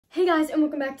guys, and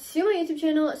welcome back to my YouTube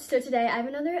channel. So today I have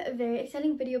another very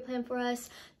exciting video planned for us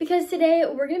because today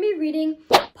we're going to be reading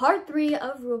part 3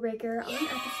 of Rule Breaker on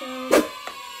episode.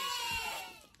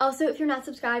 Also, if you're not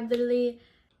subscribed, literally,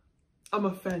 I'm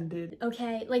offended.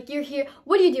 Okay, like you're here.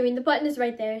 What are you doing? The button is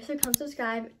right there. So come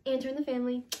subscribe and join the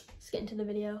family. Let's get into the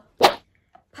video.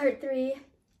 Part 3,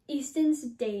 Easton's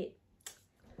date.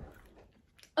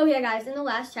 Oh yeah, guys, in the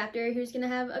last chapter, he was going to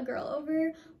have a girl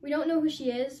over. We don't know who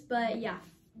she is, but yeah.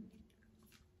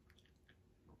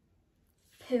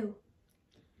 Pooh.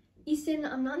 Easton,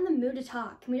 I'm not in the mood to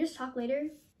talk. Can we just talk later?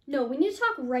 No, we need to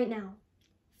talk right now.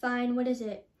 Fine, what is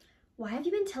it? Why have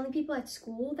you been telling people at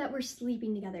school that we're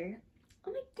sleeping together?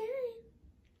 Oh my god.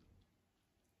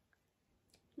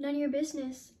 None of your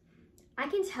business. I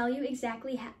can tell you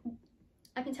exactly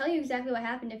what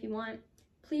happened if you want.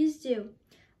 Please do.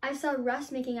 I saw Russ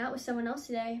making out with someone else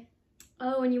today.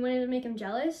 Oh, and you wanted to make him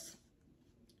jealous?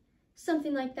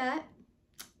 Something like that.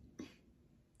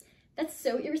 That's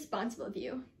so irresponsible of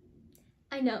you.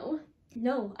 I know.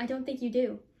 No, I don't think you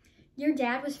do. Your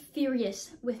dad was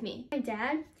furious with me. My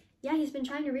dad? Yeah, he's been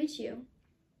trying to reach you.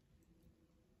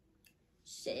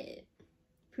 Shit.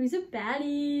 Who's a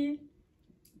baddie?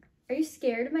 Are you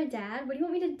scared of my dad? What do you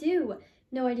want me to do?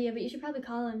 No idea, but you should probably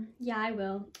call him. Yeah, I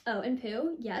will. Oh, and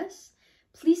Pooh? Yes?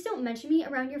 Please don't mention me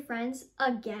around your friends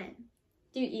again.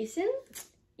 Dude, Easton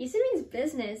means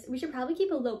business. We should probably keep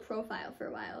a low profile for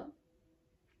a while.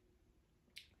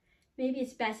 Maybe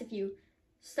it's best if you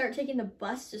start taking the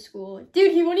bus to school.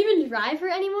 Dude, he won't even drive her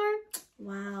anymore?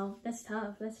 Wow, that's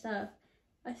tough. That's tough.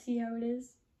 I see how it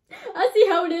is. I see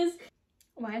how it is.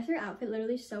 Why is her outfit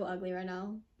literally so ugly right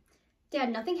now?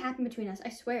 Dad, nothing happened between us, I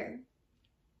swear.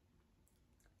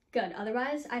 Good,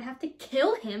 otherwise I'd have to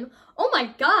kill him. Oh my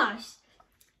gosh.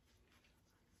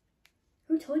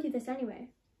 Who told you this anyway?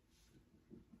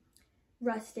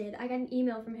 Russ did. I got an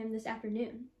email from him this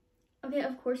afternoon. Okay,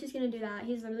 of course he's gonna do that.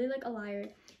 He's literally like a liar.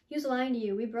 He was lying to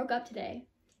you. We broke up today.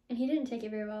 And he didn't take it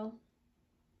very well.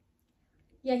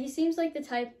 Yeah, he seems like the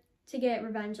type to get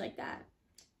revenge like that.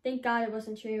 Thank God it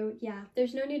wasn't true. Yeah,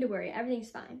 there's no need to worry. Everything's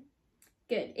fine.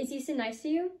 Good. Is Easton nice to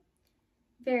you?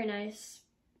 Very nice.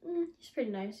 He's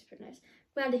pretty nice. He's pretty nice.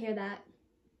 Glad to hear that.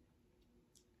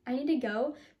 I need to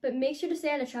go, but make sure to stay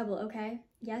out of trouble, okay?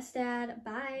 Yes, Dad.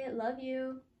 Bye. Love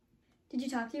you. Did you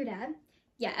talk to your dad?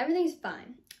 Yeah, everything's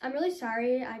fine. I'm really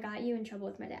sorry I got you in trouble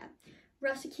with my dad.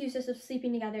 Russ accused us of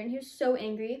sleeping together, and he was so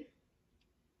angry.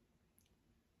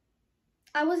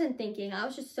 I wasn't thinking. I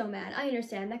was just so mad. I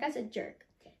understand. That guy's a jerk.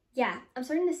 Yeah, I'm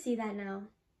starting to see that now.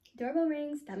 Doorbell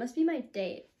rings. That must be my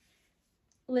date.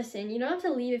 Listen, you don't have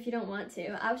to leave if you don't want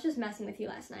to. I was just messing with you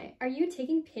last night. Are you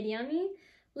taking pity on me?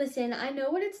 Listen, I know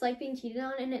what it's like being cheated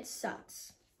on, and it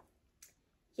sucks.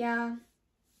 Yeah.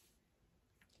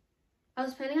 I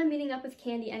was planning on meeting up with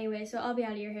Candy anyway, so I'll be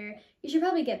out of your hair. You should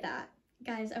probably get that.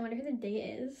 Guys, I wonder who the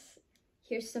date is.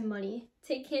 Here's some money.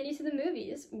 Take Candy to the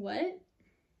movies. What?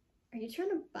 Are you trying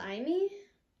to buy me?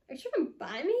 Are you trying to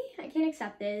buy me? I can't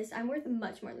accept this. I'm worth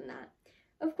much more than that.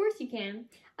 Of course you can.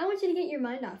 I want you to get your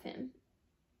mind off him.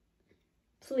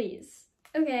 Please.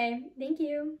 Okay, thank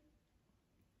you.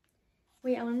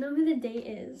 Wait, I want to know who the date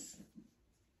is.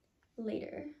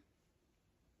 Later.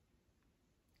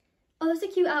 Oh, that's a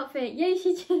cute outfit. Yay,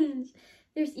 she changed.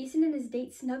 There's Easton and his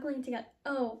date snuggling together.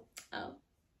 Oh.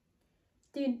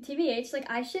 Dude, TBH, like,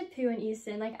 I ship Pooh and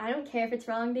Easton. Like, I don't care if it's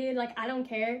wrong, dude. Like, I don't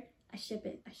care. I ship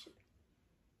it.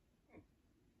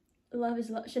 Love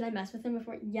is love. Should I mess with him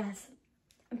before? Yes.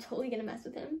 I'm totally gonna mess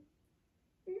with him.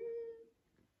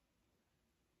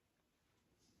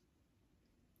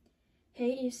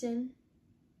 Hey, Easton.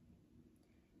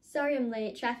 Sorry I'm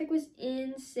late. Traffic was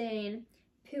insane.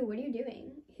 Pooh, what are you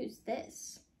doing? Who's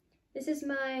this? This is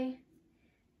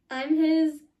I'm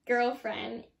his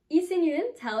girlfriend. Easton, you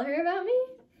didn't tell her about me?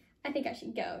 I think I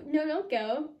should go. No, don't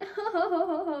go.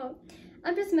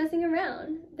 I'm just messing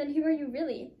around. Then who are you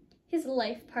really? His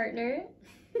life partner.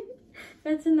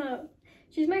 That's enough.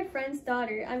 She's my friend's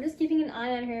daughter. I'm just keeping an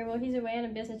eye on her while he's away on a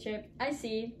business trip. I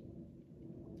see.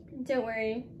 Don't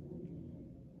worry.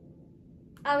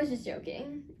 I was just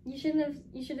joking. You should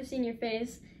have seen your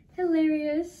face.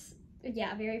 Hilarious.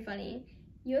 Yeah, very funny.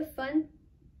 You have fun.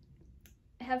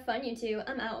 Have fun, you two.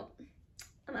 I'm out.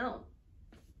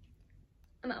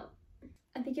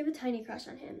 I think you have a tiny crush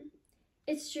on him.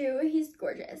 It's true, he's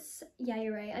gorgeous. Yeah,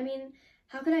 you're right. I mean,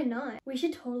 how could I not? We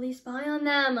should totally spy on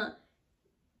them.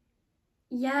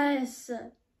 Yes.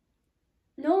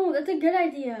 No, that's a good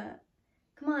idea.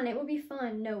 Come on, it will be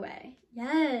fun. No way.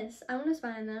 Yes, I want to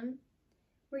spy on them.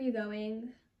 Where are you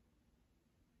going?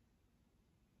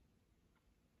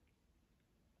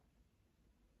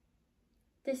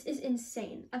 This is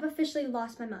insane. I've officially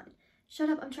lost my mind. Shut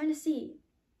up, I'm trying to see.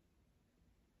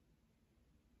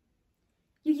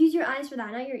 You use your eyes for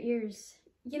that, not your ears.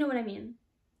 You know what I mean.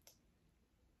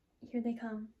 Here they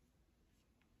come.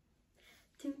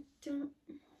 Dun, dun.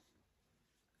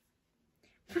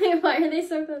 Wait, why are they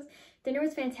so close? Dinner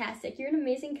was fantastic. You're an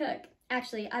amazing cook.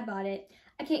 Actually, I bought it.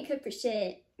 I can't cook for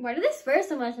shit. Why do they swear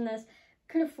so much in this?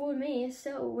 Could have fooled me.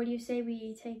 So, what do you say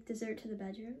we take dessert to the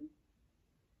bedroom?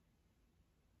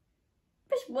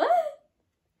 Bitch, what?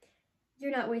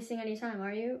 You're not wasting any time,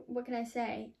 are you? What can I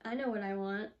say? I know what I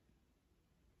want.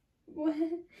 What?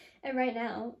 And right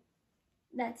now,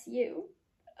 that's you.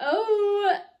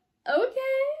 Oh,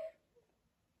 okay.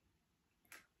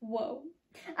 Whoa.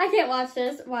 I can't watch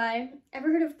this. Why? Ever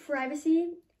heard of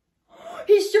privacy?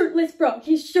 He's shirtless, bro.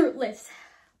 He's shirtless.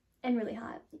 And really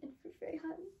hot. And very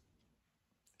hot.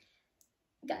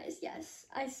 Guys, yes.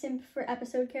 I simp for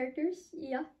episode characters.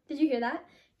 Yeah. Did you hear that?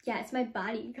 Yeah, it's my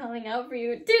body calling out for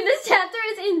you. Dude, this chapter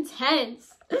is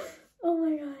intense. Oh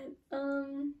my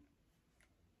god.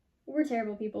 We're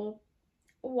terrible people.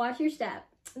 Watch your step.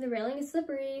 The railing is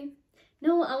slippery.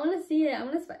 No, I want to see it. I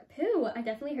want to spy. Pooh, I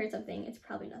definitely heard something. It's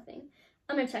probably nothing.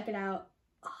 I'm gonna check it out.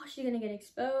 Oh, she's gonna get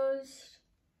exposed.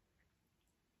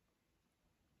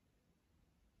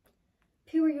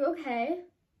 Pooh, are you okay?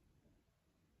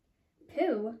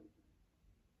 Pooh?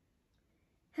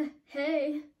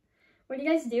 Hey, what are you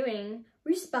guys doing?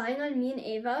 Were you spying on me and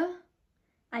Ava?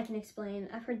 I can explain.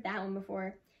 I've heard that one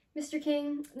before. Mr.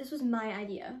 King, this was my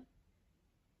idea.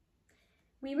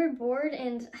 We were bored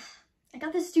and I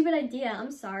got this stupid idea.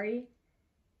 I'm sorry.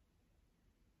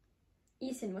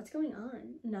 Easton, what's going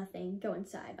on? Nothing. Go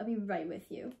inside. I'll be right with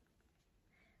you.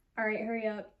 Alright, hurry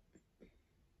up.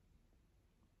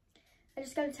 I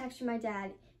just got a text from my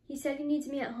dad. He said he needs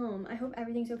me at home. I hope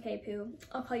everything's okay, Pooh.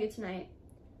 I'll call you tonight.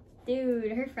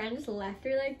 Dude, her friend just left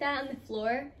her like that on the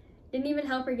floor. Didn't even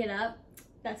help her get up.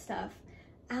 That's tough.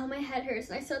 Ow, my head hurts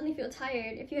and I suddenly feel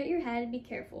tired. If you hit your head, be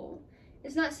careful.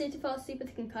 It's not safe to fall asleep with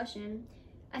a concussion.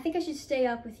 I think I should stay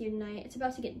up with you tonight. It's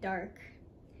about to get dark.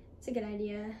 It's a good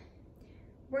idea.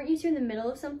 Weren't you two in the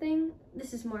middle of something?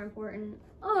 This is more important.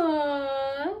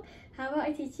 Aww. How about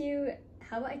I teach you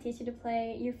to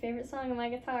play your favorite song on my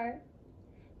guitar?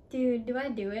 Dude, do I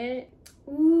do it?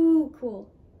 Ooh, cool.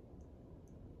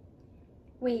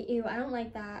 Wait, ew, I don't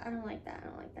like that. I don't like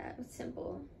that. It's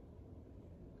simple.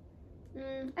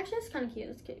 Actually, that's kind of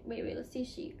cute. Wait, let's see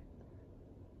Chic.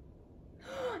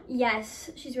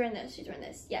 Yes, she's wearing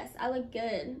this. Yes, I look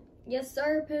good. Yes,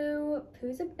 sir, Pooh.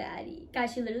 Pooh's a baddie.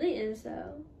 Guys, she literally is,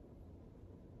 though.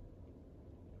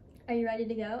 Are you ready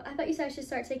to go? I thought you said I should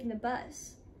start taking the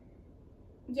bus.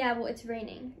 Yeah, well, it's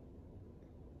raining.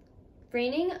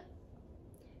 Raining?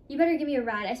 You better give me a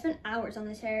ride. I spent hours on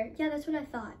this hair. Yeah, that's what I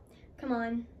thought. Come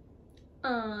on.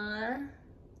 Aww.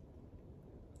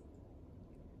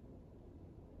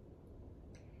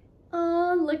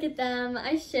 Oh, look at them.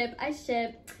 I ship.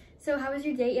 So how was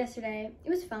your date yesterday? It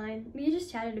was fine. We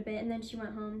just chatted a bit and then she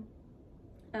went home.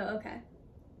 Oh, okay.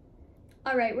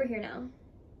 All right, we're here now.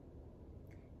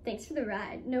 Thanks for the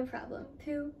ride. No problem.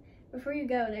 Pooh, before you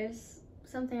go, there's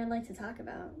something I'd like to talk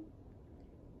about.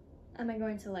 Am I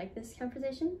going to like this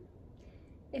conversation?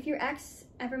 If your ex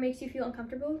ever makes you feel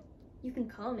uncomfortable, you can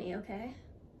call me, okay?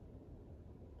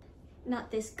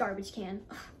 Not this garbage can.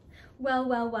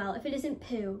 Well, if it isn't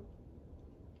Pooh.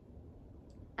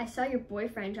 I saw your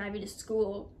boyfriend drive you to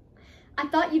school. I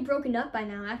thought you'd broken up by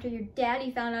now after your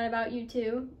daddy found out about you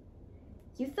two.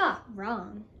 You thought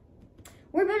wrong.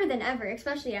 We're better than ever,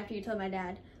 especially after you told my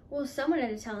dad. Well, someone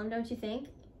had to tell him, don't you think?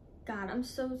 God, I'm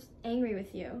so angry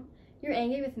with you. You're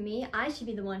angry with me? I should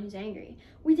be the one who's angry.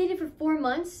 We dated for 4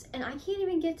 months, and I can't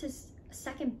even get to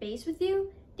second base with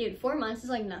you? Dude, 4 months is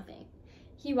like nothing.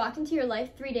 He walked into your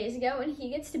life 3 days ago, and he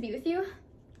gets to be with you?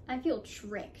 I feel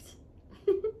tricked.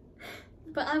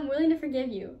 But I'm willing to forgive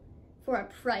you for a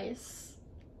price.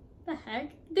 The heck?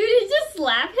 Dude, did you just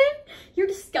slap him? You're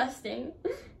disgusting.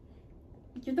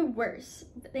 You're the worst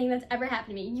thing that's ever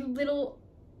happened to me. You little...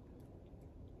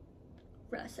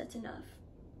 Russ, that's enough.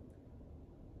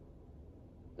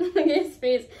 Look at his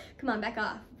face. Come on, back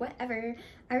off. Whatever.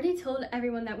 I already told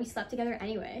everyone that we slept together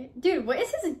anyway. Dude, what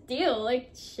is his deal?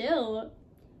 Like, chill.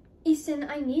 Easton,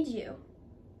 I need you.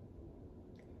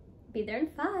 Be there in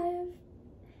 5.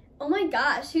 Oh my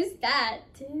gosh, who's that?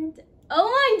 Dude. Oh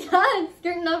my god,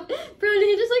 skirting up. Bro, did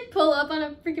he just like pull up on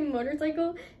a freaking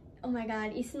motorcycle? Oh my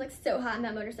god, Easton looks so hot in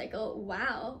that motorcycle.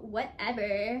 Wow,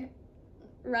 whatever.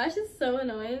 Rush is so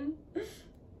annoying.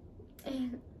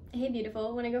 Hey,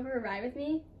 beautiful, wanna go for a ride with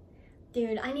me?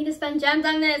 Dude, I need to spend gems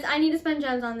on this. I need to spend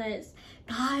gems on this.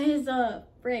 Guys,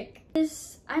 frick.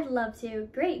 I'd love to.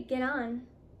 Great, get on.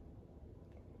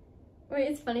 Wait,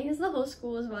 it's funny because the whole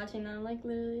school is watching now, like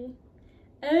literally.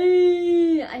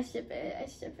 Hey, I ship it. I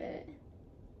ship it.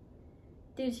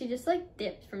 Dude, she just like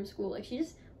dipped from school. Like she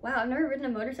just, wow, I've never ridden a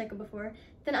motorcycle before.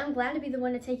 Then I'm glad to be the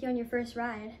one to take you on your first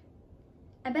ride.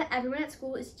 I bet everyone at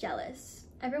school is jealous.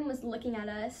 Everyone was looking at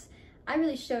us. I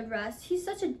really showed Russ. He's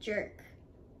such a jerk.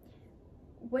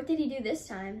 What did he do this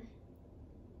time?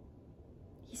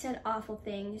 He said awful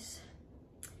things.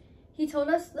 He told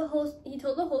the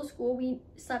whole school we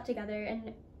slept together,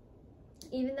 and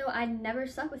even though I never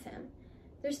slept with him.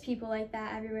 There's people like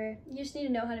that everywhere. You just need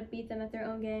to know how to beat them at their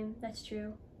own game. That's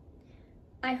true.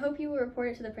 I hope you will report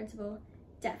it to the principal.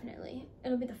 Definitely.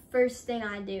 It'll be the first thing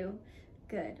I do.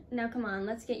 Good. Now come on,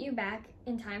 let's get you back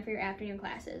in time for your afternoon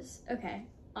classes. Okay.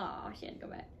 Aw, she had to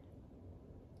go back.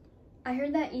 I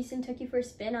heard that Easton took you for a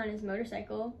spin on his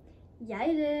motorcycle. Yeah,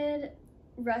 he did.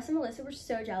 Russ and Melissa were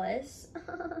so jealous.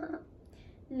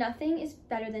 Nothing is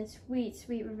better than sweet,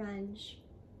 sweet revenge.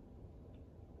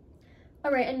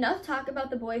 All right, enough talk about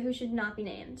the boy who should not be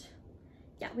named.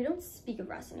 Yeah, we don't speak of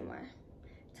Russ anymore.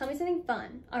 Tell me something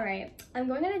fun. All right, I'm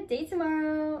going on a date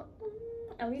tomorrow.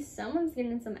 At least someone's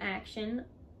getting some action.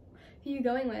 Who are you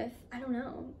going with? I don't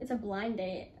know. It's a blind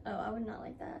date. Oh, I would not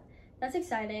like that. That's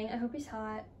exciting. I hope he's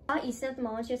hot. I saw Easton at the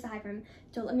mall and she has to hide from him.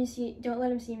 Don't let him see me. Don't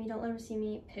let him see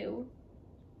me. Poo.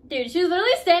 Dude, she was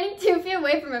literally standing 2 feet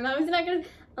away from him. How was he not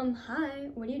gonna? Hi.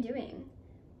 What are you doing?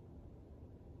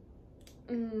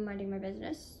 Minding my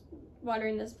business.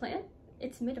 Watering this plant.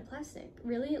 It's made of plastic.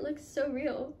 Really? It looks so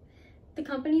real. The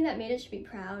company that made it should be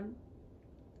proud.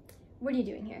 What are you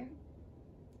doing here?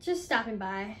 Just stopping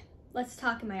by. Let's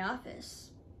talk in my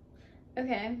office.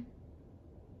 Okay.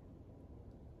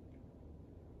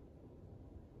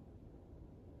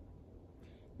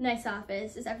 Nice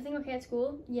office. Is everything okay at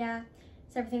school? Yeah.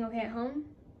 Is everything okay at home?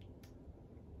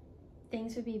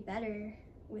 Things would be better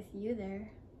with you there.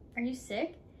 Are you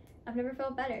sick? I've never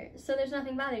felt better. So there's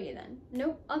nothing bothering you then?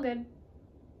 Nope, all good.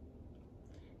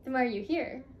 Then why are you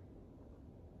here?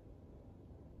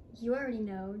 You already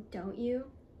know, don't you?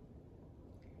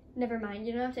 Never mind,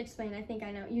 you don't have to explain. I think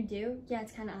I know. You do? Yeah,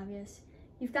 it's kind of obvious.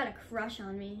 You've got a crush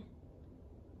on me.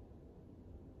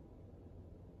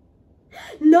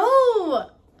 No!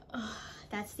 Ugh,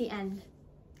 that's the end.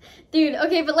 Dude,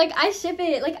 okay, but like I ship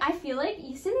it. Like I feel like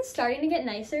Easton's starting to get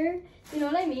nicer. You know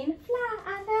what I mean?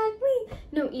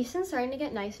 No, Easton's starting to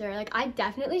get nicer. Like I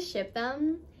definitely ship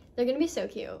them. They're gonna be so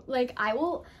cute. Like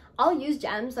I'll use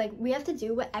gems. Like we have to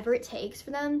do whatever it takes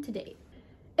for them to date.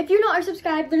 If you're not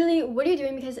subscribed, literally, what are you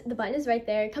doing? Because the button is right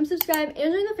there. Come subscribe and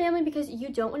join the family because you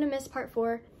don't want to miss part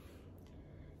 4.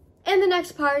 And the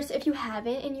next parts, if you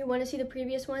haven't and you want to see the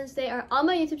previous ones, they are on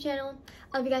my YouTube channel.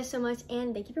 I love you guys so much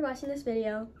and thank you for watching this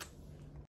video.